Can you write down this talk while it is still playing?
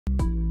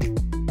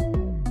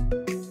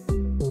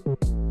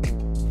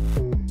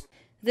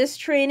This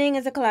training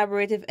is a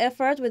collaborative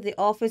effort with the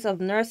Office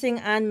of Nursing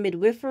and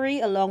Midwifery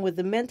along with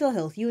the Mental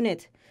Health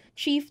Unit.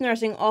 Chief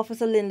Nursing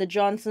Officer Linda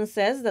Johnson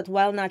says that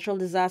while natural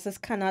disasters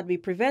cannot be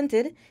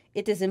prevented,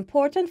 it is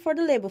important for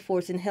the labor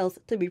force in health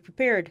to be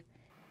prepared.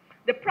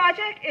 The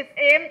project is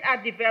aimed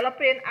at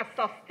developing a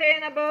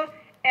sustainable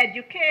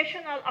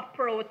educational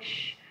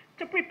approach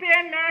to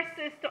prepare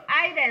nurses to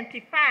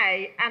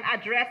identify and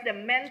address the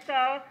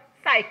mental,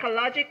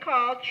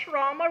 psychological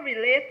trauma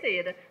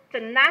related to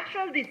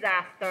natural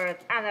disasters,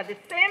 and at the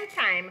same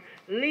time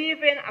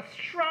leaving a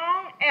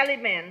strong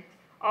element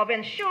of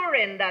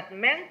ensuring that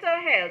mental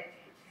health,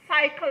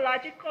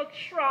 psychological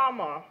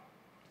trauma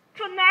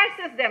to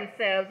nurses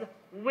themselves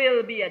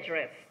will be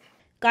addressed.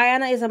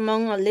 Guyana is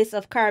among a list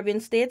of Caribbean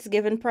states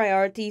given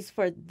priorities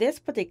for this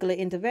particular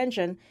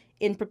intervention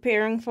in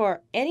preparing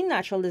for any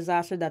natural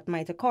disaster that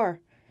might occur.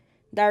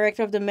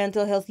 Director of the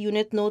Mental Health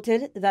Unit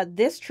noted that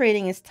this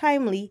training is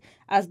timely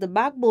as the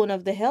backbone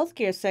of the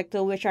healthcare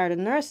sector, which are the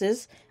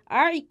nurses,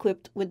 are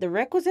equipped with the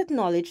requisite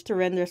knowledge to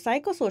render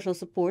psychosocial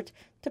support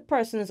to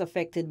persons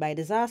affected by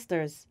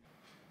disasters.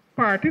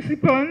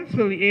 Participants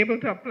will be able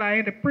to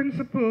apply the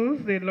principles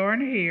they learn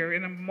here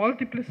in a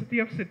multiplicity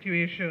of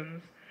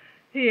situations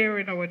here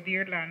in our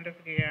dear land of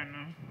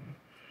Guyana.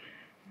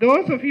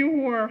 Those of you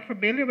who are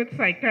familiar with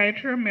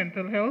psychiatry and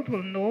mental health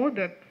will know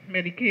that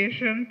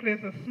medication plays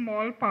a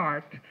small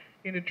part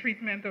in the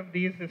treatment of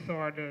these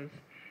disorders,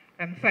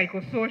 and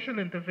psychosocial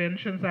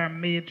interventions are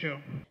major.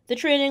 The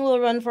training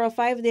will run for a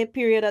 5-day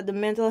period at the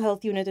Mental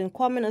Health Unit in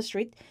Quamina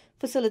Street,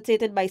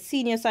 facilitated by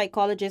senior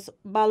psychologist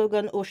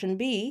Balogun Ocean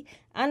B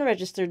and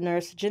registered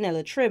nurse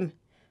Janella Trim.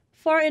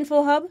 For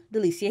InfoHub,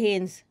 Delicia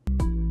Haynes.